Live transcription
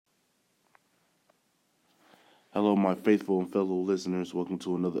Hello, my faithful and fellow listeners. Welcome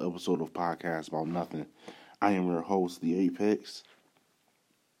to another episode of Podcast About Nothing. I am your host, The Apex.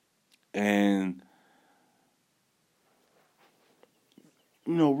 And,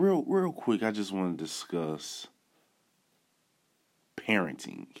 real quick, I just want to discuss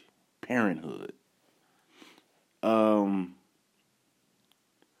parenthood.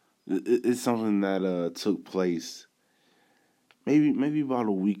 It's something that took place maybe about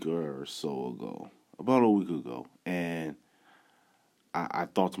a week or so ago. About a week ago. And I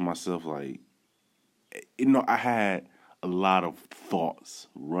thought to myself, like, I had a lot of thoughts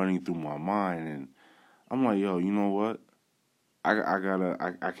running through my mind, and I'm like, yo, you know what?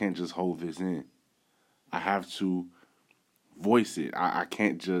 I can't just hold this in. I have to voice it. I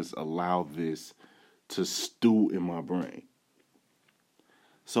can't just allow this to stew in my brain.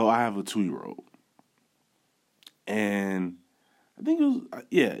 So I have a 2-year-old, and I think it was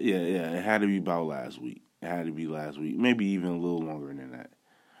yeah. It had to be about last week. Maybe even a little longer than that.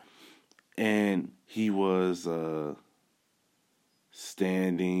 And he was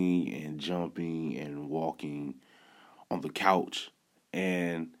standing and jumping and walking on the couch.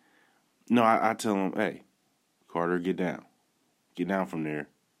 And I tell him, hey, Carter, get down. Get down from there.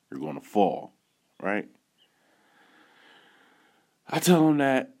 You're going to fall, right? I tell him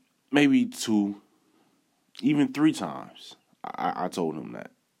that maybe 2, even 3 times. I told him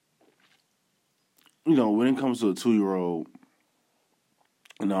that. When it comes to a 2-year-old,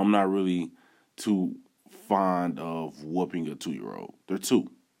 I'm not really too fond of whooping a 2-year-old. They're 2.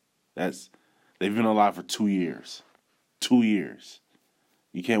 They've been alive for 2 years. 2 years.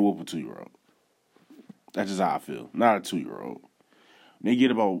 You can't whoop a 2-year-old. That's just how I feel. Not a 2-year-old. When they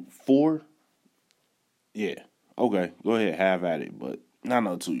get about 4, yeah, okay, go ahead, have at it, but not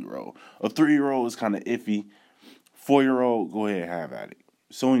a 2-year-old. A 3-year-old is kind of iffy. 4-year-old, go ahead, have at it.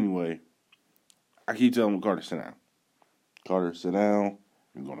 So anyway, I keep telling Carter, sit down. Carter, sit down.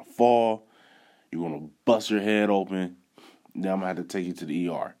 You're going to fall. You're going to bust your head open. Then I'm going to have to take you to the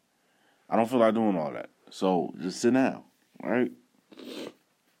ER. I don't feel like doing all that. So just sit down, all right?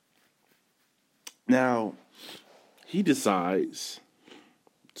 Now, he decides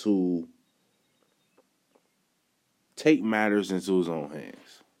to take matters into his own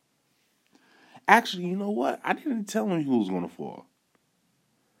hands. Actually, you know what? I didn't tell him he was going to fall.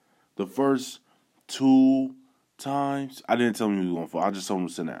 The first 2 times, I didn't tell him he was going to fall. I just told him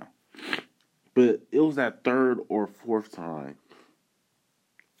to sit down. But it was that 3rd or 4th time,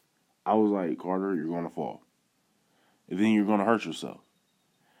 I was like, Carter, you're going to fall. And then you're going to hurt yourself.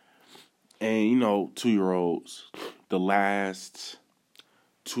 And, 2-year-olds, the last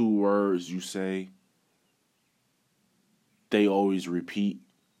 2 words you say, they always repeat.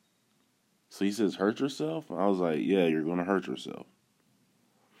 So he says, hurt yourself? I was like, yeah, you're going to hurt yourself.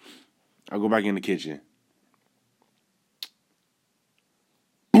 I go back in the kitchen.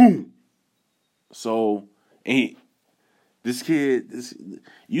 Boom! So,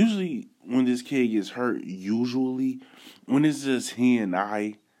 usually when this kid gets hurt, when it's just he and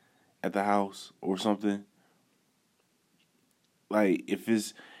I at the house or something, like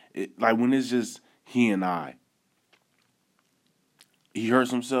when it's just he and I, he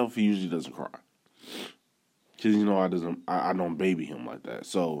hurts himself, he usually doesn't cry. Because, I don't baby him like that.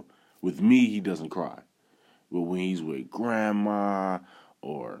 So, with me, he doesn't cry. But when he's with grandma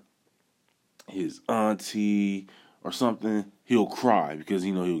or his auntie or something, he'll cry because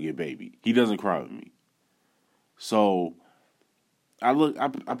he'll get babied. He doesn't cry with me. So, I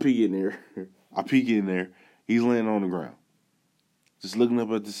peek in there. I peek in there. He's laying on the ground. Just looking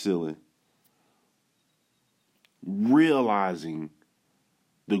up at the ceiling. Realizing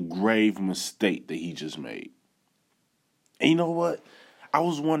the grave mistake that he just made. And you know what? I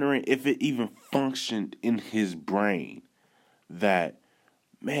was wondering if it even functioned in his brain that,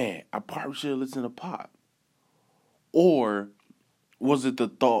 man, I probably should have listened to Pop. Or was it the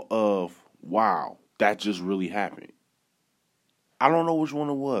thought of, wow, that just really happened? I don't know which one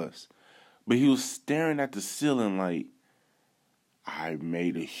it was. But he was staring at the ceiling like, I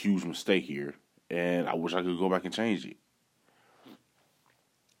made a huge mistake here, and I wish I could go back and change it.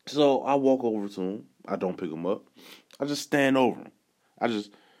 So I walk over to him. I don't pick him up. I just stand over him. I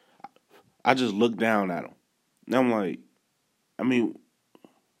just look down at him. And I'm like,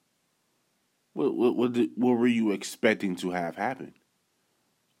 what were you expecting to have happen?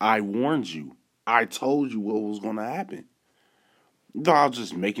 I warned you. I told you what was going to happen. No, I was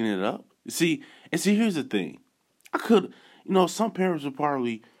just making it up. See, here's the thing. I could, some parents would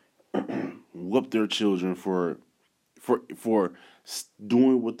probably whoop their children for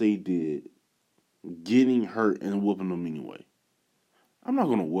doing what they did, getting hurt and whooping them anyway. I'm not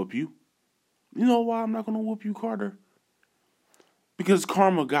going to whoop you. You know why I'm not going to whoop you, Carter? Because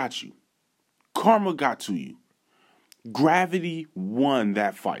karma got you. Karma got to you. Gravity won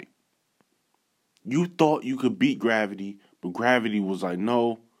that fight. You thought you could beat gravity, but gravity was like,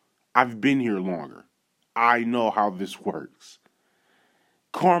 no, I've been here longer. I know how this works.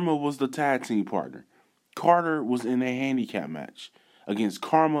 Karma was the tag team partner. Carter was in a handicap match against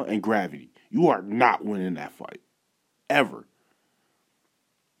Karma and Gravity. You are not winning that fight. Ever.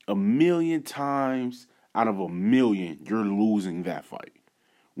 1,000,000 times out of 1,000,000, you're losing that fight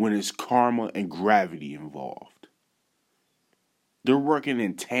when it's Karma and Gravity involved. They're working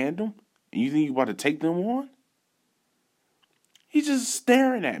in tandem, and you think you're about to take them on? He's just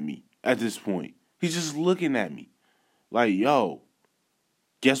staring at me at this point. He's just looking at me like, yo,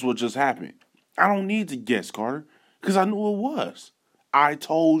 guess what just happened? I don't need to guess, Carter, because I knew it was. I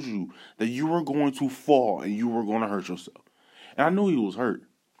told you that you were going to fall and you were going to hurt yourself. And I knew he was hurt.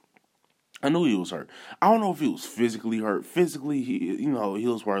 I don't know if he was physically hurt. Physically, he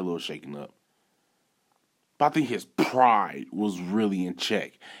was probably a little shaken up. But I think his pride was really in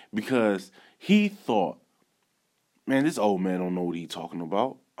check because he thought, man, this old man don't know what he's talking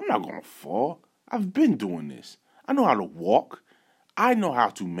about. I'm not going to fall. I've been doing this. I know how to walk. I know how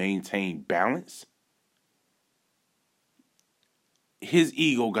to maintain balance. His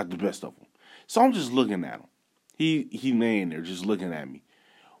ego got the best of him. So I'm just looking at him. He laying there just looking at me.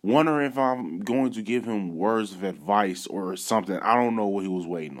 Wondering if I'm going to give him words of advice or something. I don't know what he was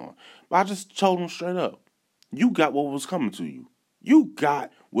waiting on. But I just told him straight up. You got what was coming to you. You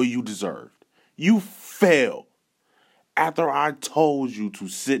got what you deserved. You failed. After I told you to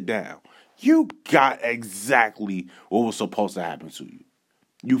sit down, you got exactly what was supposed to happen to you.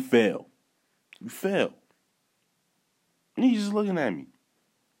 You failed. And he's just looking at me.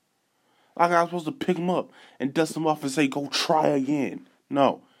 Like I was supposed to pick him up and dust him off and say, go try again.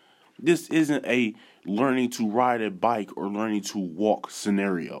 No. This isn't a learning to ride a bike or learning to walk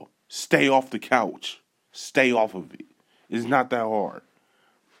scenario. Stay off the couch. Stay off of it. It's not that hard.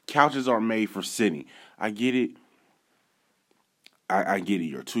 Couches are made for sitting. I get it. I get it.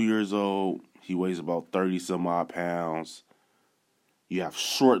 You're 2 years old. He weighs about 30 some odd pounds. You have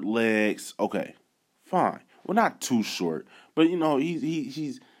short legs. Okay, fine. Well, not too short, but he's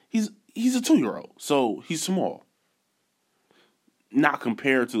a 2-year-old, so he's small. Not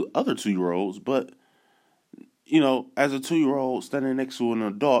compared to other 2-year-olds, but as a 2-year-old standing next to an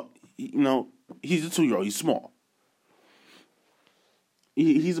adult, he's a 2-year-old. He's small.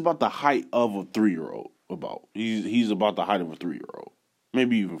 He's about the height of a 3-year-old. He's about the height of a 3-year-old,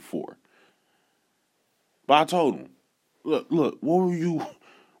 maybe even 4. But I told him, look, what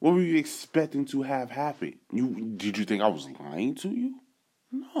were you expecting to have happen? Did you think I was lying to you?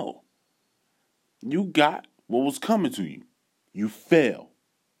 No. You got what was coming to you. You fail.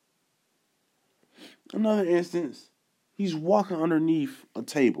 Another instance, he's walking underneath a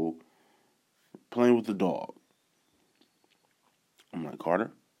table, playing with the dog. I'm like,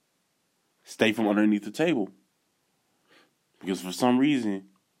 Carter, stay from underneath the table. Because for some reason,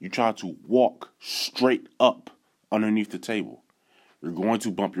 you try to walk straight up underneath the table. You're going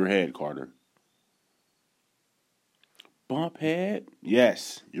to bump your head, Carter. Bump head?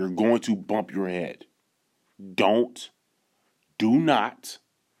 Yes, you're going to bump your head. Do not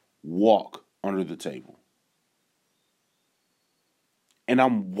walk under the table. And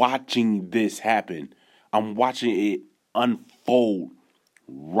I'm watching this happen. I'm watching it unfold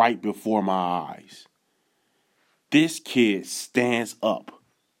right before my eyes. This kid stands up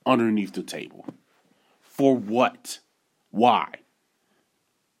underneath the table. For what? Why?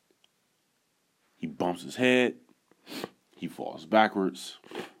 He bumps his head. He falls backwards.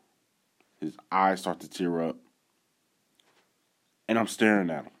 His eyes start to tear up. And I'm staring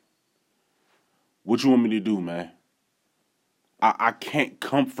at him. What you want me to do, man? I can't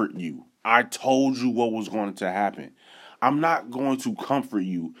comfort you. I told you what was going to happen. I'm not going to comfort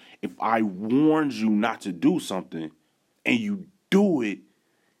you if I warned you not to do something and you do it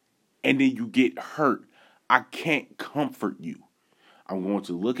and then you get hurt. I can't comfort you. I'm going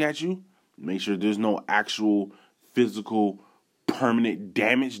to look at you, make sure there's no actual physical permanent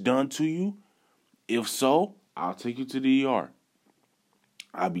damage done to you. If so, I'll take you to the ER.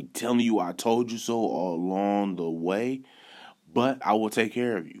 I'll be telling you I told you so all along the way, but I will take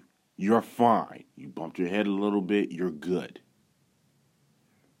care of you. You're fine. You bumped your head a little bit, you're good.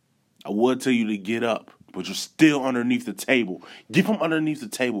 I would tell you to get up, but you're still underneath the table. Get from underneath the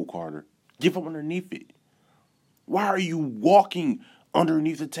table, Carter. Get from underneath it. Why are you walking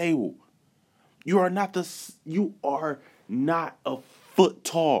underneath the table? You are not a foot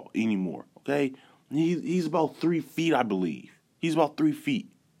tall anymore, okay? He's about 3 feet, I believe. He's about 3 feet.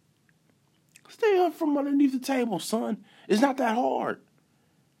 Stay up from underneath the table, son. It's not that hard.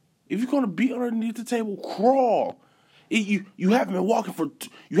 If you're gonna be underneath the table, crawl. You haven't been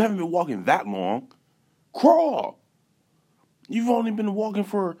walking that long. Crawl. You've only been walking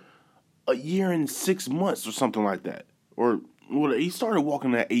for a year and 6 months or something like that. Or he started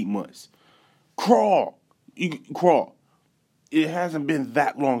walking at 8 months. Crawl. Crawl. It hasn't been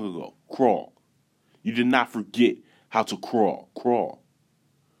that long ago. Crawl. You did not forget how to crawl. Crawl.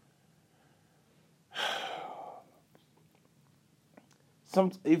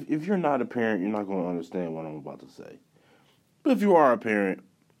 If you're not a parent, you're not going to understand what I'm about to say. But if you are a parent,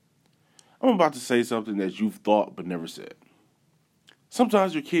 I'm about to say something that you've thought but never said.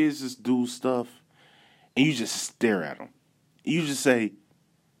 Sometimes your kids just do stuff and you just stare at them. You just say,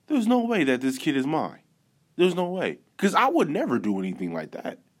 there's no way that this kid is mine. There's no way. Because I would never do anything like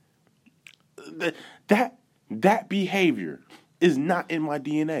that. That behavior is not in my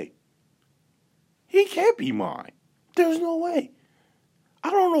DNA. He can't be mine. There's no way. I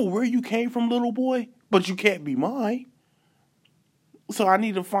don't know where you came from, little boy, but you can't be mine. So I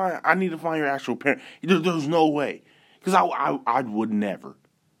need to find your actual parent. There's no way. Because I would never.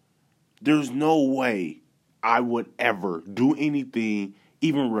 There's no way I would ever do anything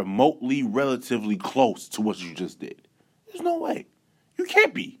even remotely, relatively close to what you just did. There's no way. You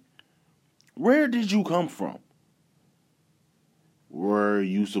can't be. Where did you come from? Were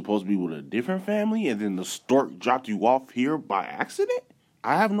you supposed to be with a different family and then the stork dropped you off here by accident?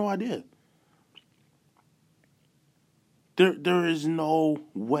 I have no idea. There is no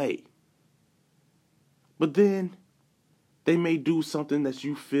way. But then they may do something that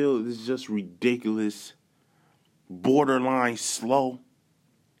you feel is just ridiculous, borderline slow.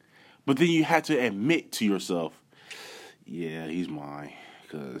 But then you have to admit to yourself, yeah, he's mine.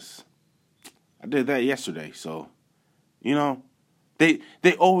 Because I did that yesterday. So,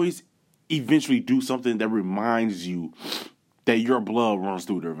 they always eventually do something that reminds you that your blood runs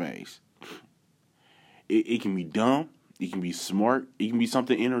through their veins. It can be dumb. It can be smart. It can be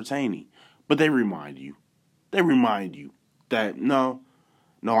something entertaining. But they remind you. They remind you that, no,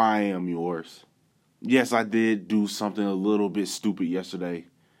 I am yours. Yes, I did do something a little bit stupid yesterday.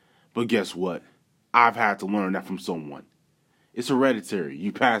 But guess what? I've had to learn that from someone. It's hereditary.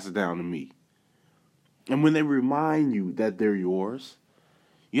 You pass it down to me. And when they remind you that they're yours,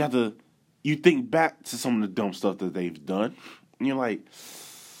 you think back to some of the dumb stuff that they've done. And you're like,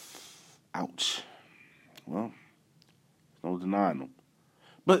 ouch. Well, no denying them.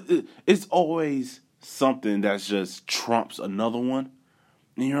 But it's always something that's just trumps another one.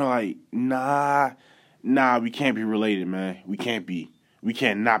 And you're like, nah, we can't be related, man. We can't be. We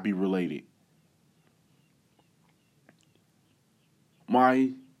can't not be related.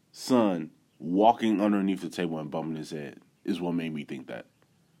 My son walking underneath the table and bumping his head is what made me think that.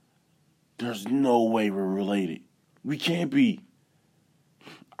 There's no way we're related. We can't be.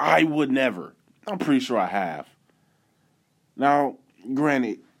 I would never. I'm pretty sure I have. Now,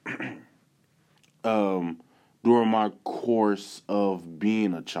 granted, during my course of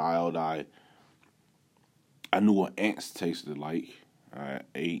being a child, I knew what ants tasted like. I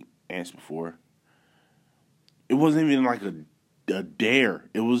ate ants before. It wasn't even like a dare.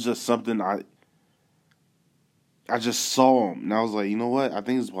 It was just something I just saw them. And I was like, you know what? I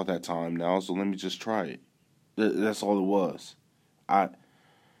think it's about that time now, so let me just try it. That's all it was.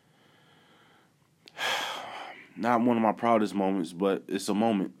 Not one of my proudest moments, but it's a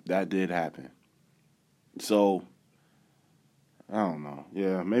moment that did happen. So, I don't know.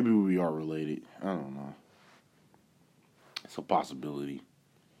 Yeah, maybe we are related. I don't know. It's a possibility.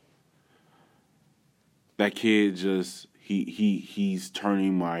 That kid just, he's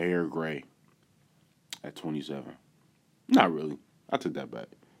turning my hair gray at 27. Not really. I took that back.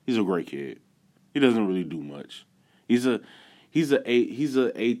 He's a great kid. He doesn't really do much. He's a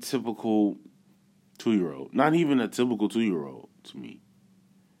atypical 2-year-old. Not even a typical 2-year-old to me.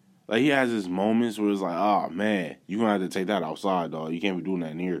 Like, he has his moments where it's like, oh, man, you're going to have to take that outside, dog. You can't be doing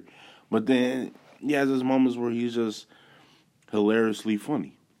that in here. But then he has his moments where he's just hilariously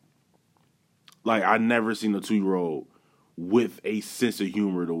funny. Like, I've never seen a 2-year-old with a sense of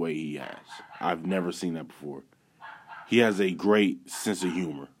humor the way he has. I've never seen that before. He has a great sense of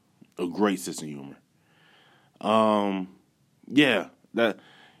humor. A great sense of humor. Yeah,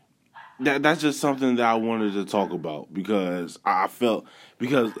 that's just something that I wanted to talk about because I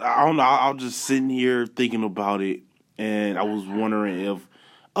don't know, I was just sitting here thinking about it and I was wondering if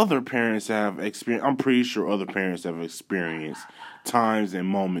other parents have experienced, I'm pretty sure other parents have experienced times and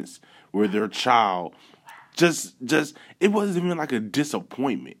moments where their child just it wasn't even like a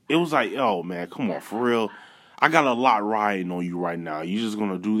disappointment. It was like, oh man, come on, for real. I got a lot riding on you right now. You just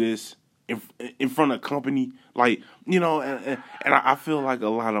gonna do this? in front of company, like, and I feel like a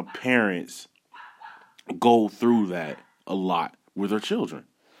lot of parents go through that a lot with their children.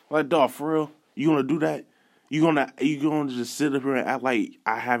 Like, dog, for real, you gonna do that? You gonna just sit up here and act like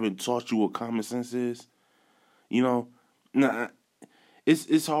I haven't taught you what common sense is? Nah,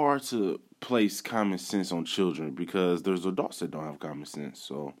 it's hard to place common sense on children because there's adults that don't have common sense.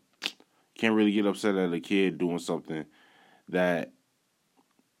 So can't really get upset at a kid doing something that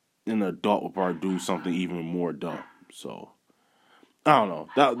an adult would probably do something even more dumb. So I don't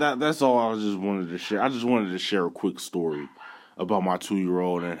know. That's all I just wanted to share. I just wanted to share a quick story about my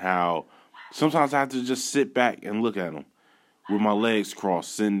 2-year-old and how sometimes I have to just sit back and look at him with my legs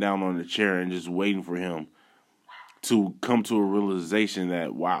crossed, sitting down on the chair and just waiting for him to come to a realization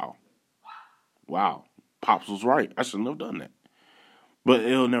that, wow, Pops was right. I shouldn't have done that. But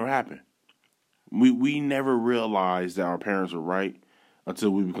it'll never happen. We never realize that our parents are right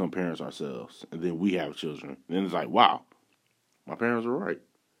until we become parents ourselves. And then we have children. And it's like, wow, my parents are right.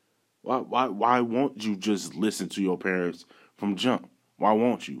 Why won't you just listen to your parents from jump? Why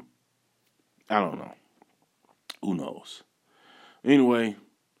won't you? I don't know. Who knows? Anyway,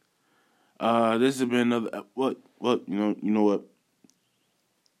 this has been another what you know what?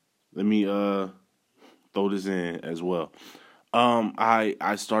 Let me throw this in as well.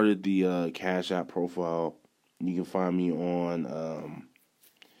 I started the Cash App profile. You can find me on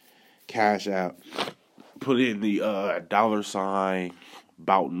Cash App. Put in the $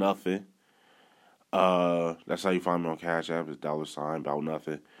 about nothing. That's how you find me on Cash App. It's $ about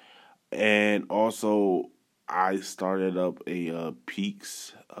nothing. And also, I started up a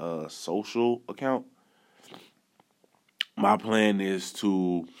Peaks social account. My plan is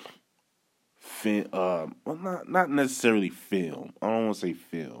to not necessarily film. I don't want to say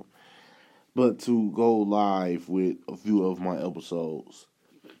film, but to go live with a few of my episodes.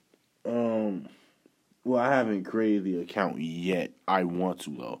 Well, I haven't created the account yet. I want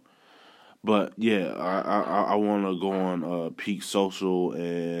to though. But yeah, I want to go on Peak Social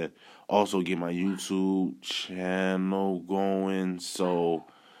and also get my YouTube channel going. So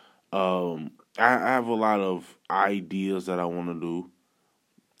I have a lot of ideas that I want to do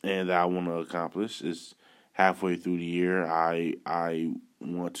and that I want to accomplish. It's halfway through the year. I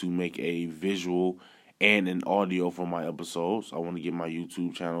want to make a visual and an audio for my episodes. I want to get my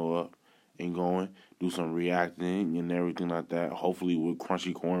YouTube channel up and going, do some reacting and everything like that. Hopefully with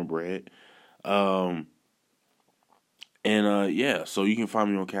crunchy cornbread. Yeah, so you can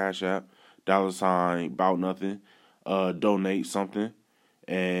find me on Cash App, $ about nothing. Donate something,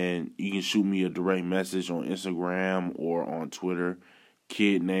 and you can shoot me a direct message on Instagram or on Twitter,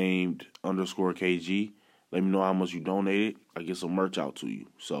 kid named _KG. Let me know how much you donated. I get some merch out to you.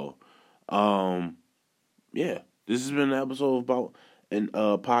 So, yeah, this has been an episode about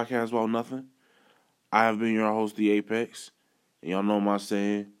podcast about nothing. I have been your host, The Apex, and y'all know my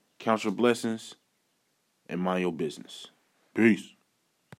saying: count your blessings and mind your business. Peace.